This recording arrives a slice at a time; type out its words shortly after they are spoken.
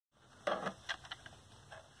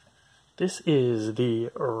This is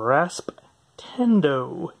the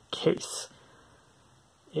Rasptendo case,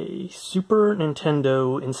 a Super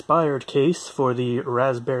Nintendo inspired case for the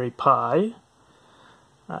Raspberry Pi.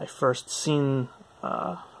 I first seen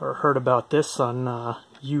or heard about this on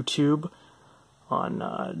YouTube,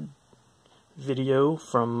 on video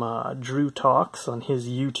from DrewTalks on his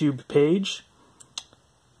YouTube page.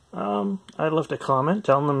 I left a comment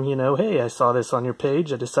telling him, hey, I saw this on your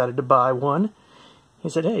page, I decided to buy one. He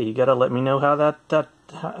said, hey, you gotta let me know how let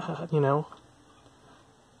me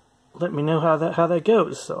know how that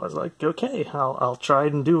goes. So I was like, okay, I'll try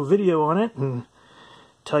and do a video on it and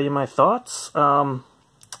tell you my thoughts.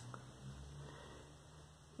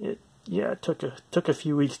 It took a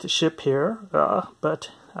few weeks to ship here, but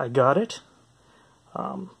I got it.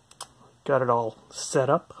 Got it all set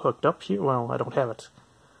up, hooked up here. Well, I don't have it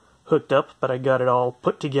hooked up, but I got it all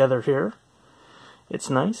put together here. It's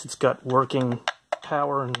nice. It's got working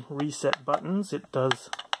power and reset buttons. It does,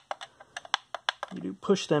 you do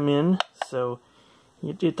push them in, so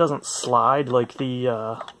it doesn't slide like the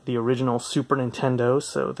original Super Nintendo,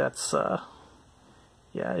 so that's,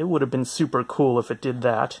 yeah, it would have been super cool if it did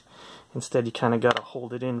that. Instead, you kind of got to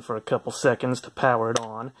hold it in for a couple seconds to power it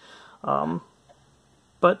on.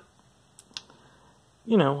 But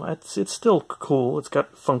it's still cool. It's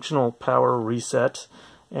got functional power reset,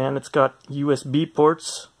 and it's got USB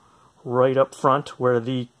ports right up front where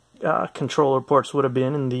the controller ports would have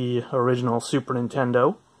been in the original Super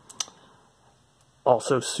Nintendo.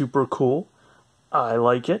 Also super cool. I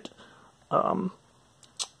like it. I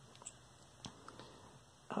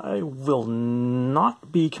will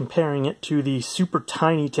not be comparing it to the Super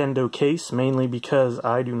Tiny Tendo case, mainly because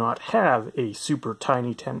I do not have a Super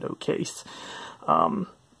Tiny Tendo case. I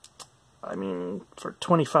mean, for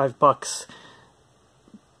 25 bucks,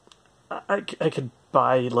 I could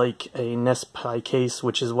buy like a NES Pi case,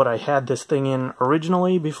 which is what I had this thing in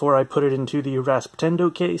originally before I put it into the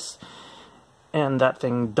Rasptendo case. And that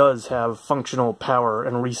thing does have functional power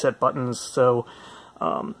and reset buttons, so,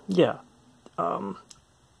 yeah.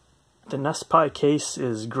 The NES Pi case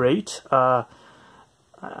is great. I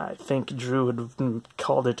think Drew had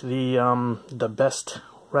called it the best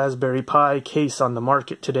Raspberry Pi case on the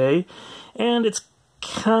market today, and it's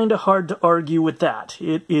kind of hard to argue with that.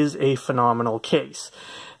 It is a phenomenal case.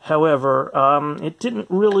 However, it didn't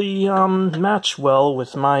really match well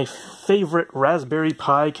with my favorite Raspberry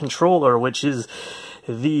Pi controller, which is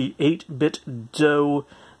the 8-bit DOE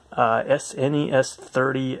SNES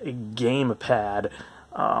 30 gamepad.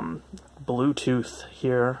 Bluetooth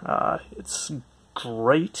here. It's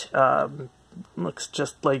great. Looks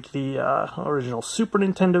just like the original Super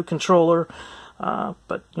Nintendo controller,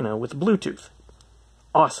 but with Bluetooth.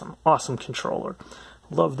 Awesome controller.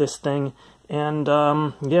 Love this thing, and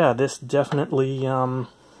yeah, this definitely kind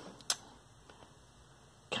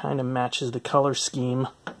of matches the color scheme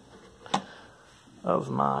of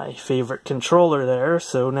my favorite controller there.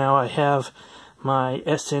 So now I have my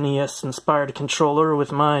SNES inspired controller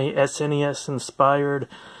with my SNES inspired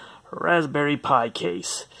Raspberry Pi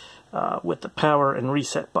case with the power and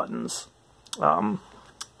reset buttons.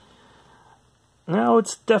 Now,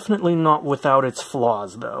 it's definitely not without its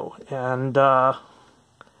flaws, though, and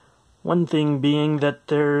one thing being that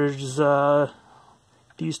there's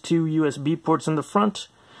these two USB ports in the front.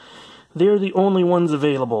 They're the only ones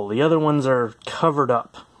available. The other ones are covered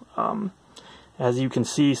up. As you can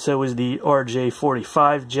see, so is the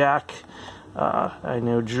RJ45 jack. I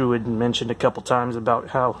know Drew had mentioned a couple times about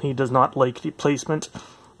how he does not like the placement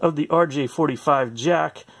of the RJ45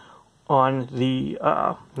 jack on the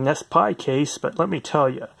NES Pi case, but let me tell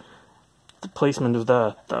you, the placement of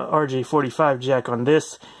the RJ45 jack on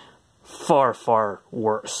this, far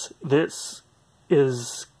worse. This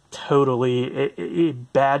is totally a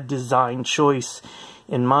bad design choice,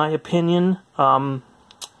 in my opinion.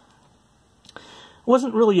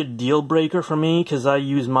 Wasn't really a deal breaker for me because I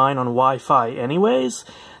use mine on Wi-Fi anyways.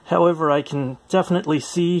 However, I can definitely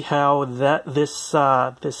see how this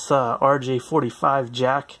RJ45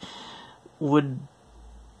 jack would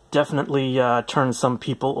definitely turn some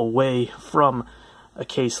people away from a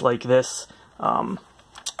case like this. Let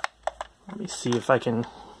me see if I can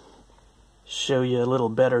show you a little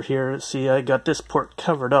better here. See, I got this port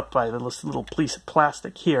covered up by this little piece of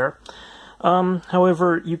plastic here.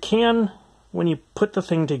 However, you can, when you put the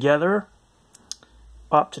thing together,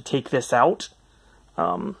 opt to take this out.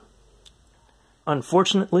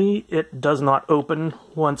 Unfortunately, it does not open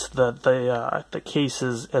once the case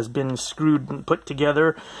has been screwed and put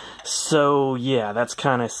together. So yeah, that's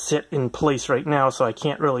kind of sit in place right now, so I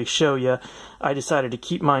can't really show you. I decided to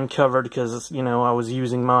keep mine covered because, I was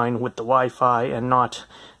using mine with the Wi-Fi and not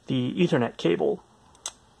the Ethernet cable.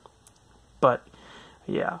 But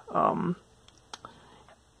yeah,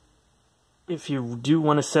 if you do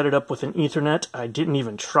want to set it up with an Ethernet, I didn't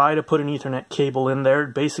even try to put an Ethernet cable in there,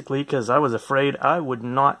 basically because I was afraid I would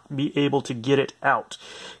not be able to get it out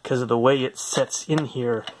because of the way it sets in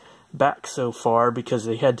here back so far, because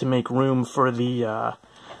they had to make room for the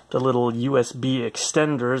little USB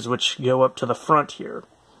extenders which go up to the front here.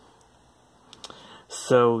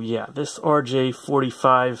 So yeah, this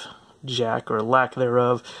RJ45 jack, or lack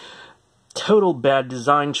thereof, total bad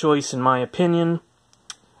design choice in my opinion.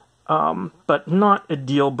 But not a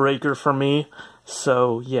deal breaker for me.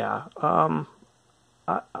 So yeah,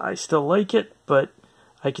 I still like it, but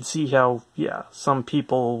I could see how, yeah, some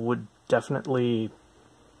people would definitely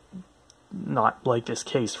not like this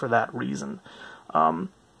case for that reason. Yeah,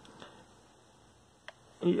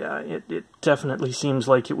 it definitely seems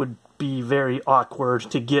like it would be very awkward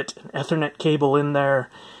to get an Ethernet cable in there,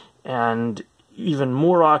 and even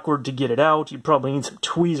more awkward to get it out. You'd probably need some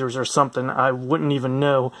tweezers or something. I wouldn't even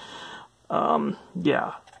know.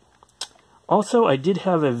 Yeah. Also, I did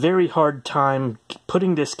have a very hard time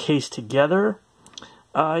putting this case together.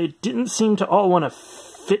 It didn't seem to all want to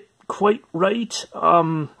fit quite right.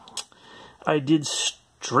 I did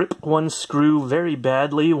strip one screw very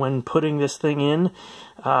badly when putting this thing in.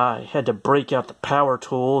 I had to break out the power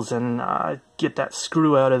tools and get that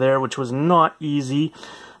screw out of there, which was not easy.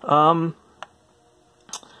 I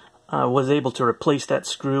was able to replace that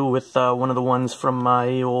screw with one of the ones from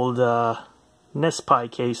my old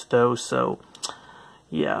Nespi case, though, so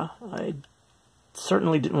yeah, I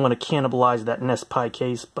certainly didn't want to cannibalize that Nespi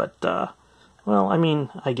case, but, well, I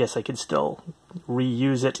mean, I guess I could still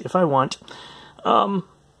reuse it if I want.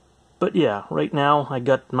 But yeah, right now I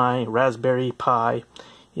got my Raspberry Pi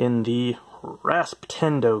in the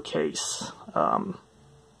Rasptendo case.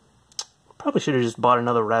 Probably should have just bought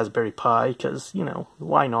another Raspberry Pi, because, you know,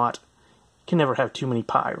 why not? You can never have too many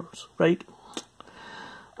Pis, right?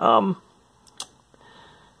 The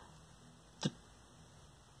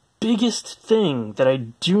biggest thing that I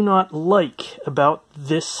do not like about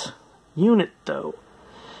this unit, though,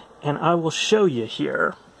 and I will show you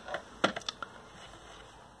here.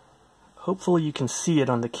 Hopefully you can see it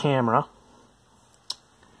on the camera.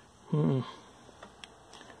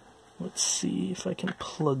 Let's see if I can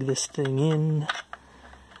plug this thing in.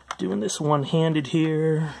 Doing this one-handed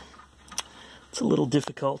here. It's a little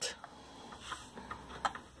difficult.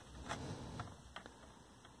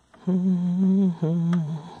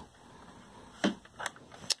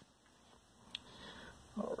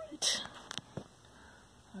 Alright.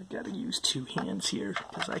 I gotta use two hands here,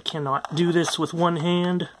 because I cannot do this with one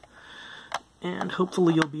hand. And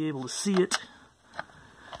hopefully you'll be able to see it.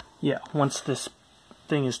 Yeah, once this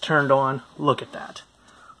thing is turned on, look at that.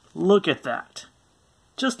 Look at that.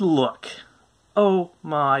 Just look. Oh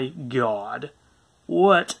my god.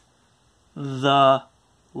 What the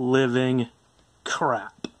living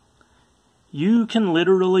crap. You can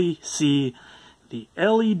literally see the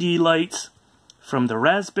LED lights from the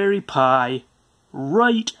Raspberry Pi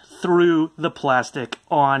right through the plastic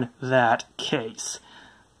on that case.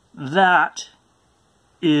 That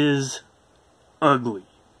is ugly.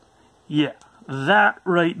 Yeah, that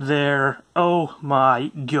right there, oh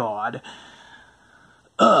my god.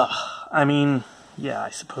 Ugh, I mean, yeah, I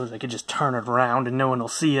suppose I could just turn it around and no one will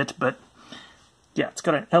see it, but yeah, it's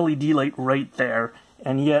got an LED light right there,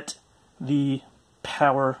 and yet the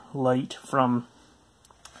power light from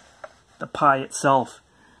the Pi itself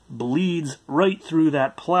bleeds right through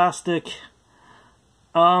that plastic.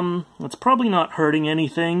 It's probably not hurting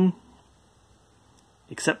anything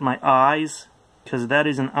except my eyes, because that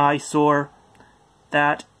is an eyesore.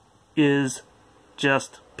 That is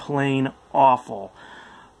just plain awful.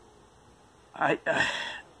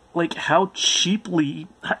 Like, how cheap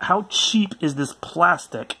is this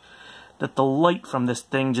plastic that the light from this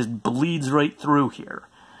thing just bleeds right through here?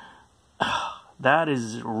 That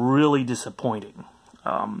is really disappointing.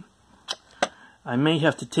 I may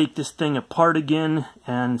have to take this thing apart again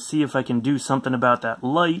and see if I can do something about that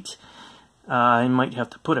light. I might have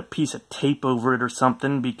to put a piece of tape over it or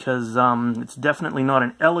something, because it's definitely not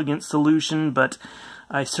an elegant solution, but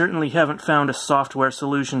I certainly haven't found a software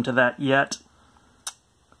solution to that yet.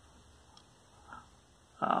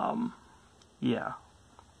 Yeah.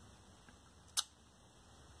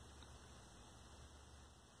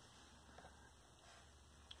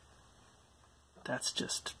 That's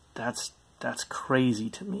just, that's crazy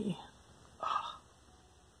to me. Ugh.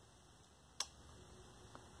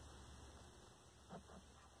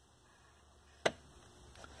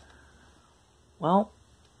 Well,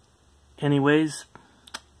 anyways,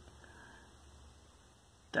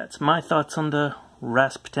 that's my thoughts on the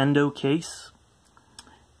Rasptendo case.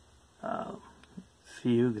 If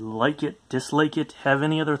you like it, dislike it, have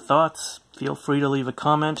any other thoughts, feel free to leave a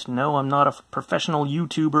comment. No, I'm not a professional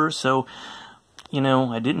YouTuber, so, you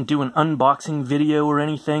know, I didn't do an unboxing video or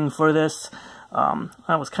anything for this.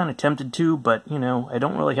 I was kind of tempted to, but, you know, I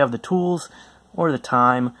don't really have the tools or the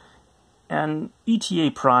time. And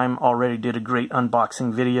ETA Prime already did a great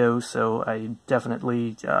unboxing video, so I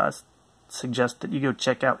definitely suggest that you go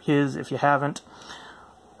check out his if you haven't.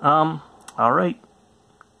 Alright.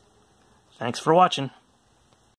 Thanks for watching.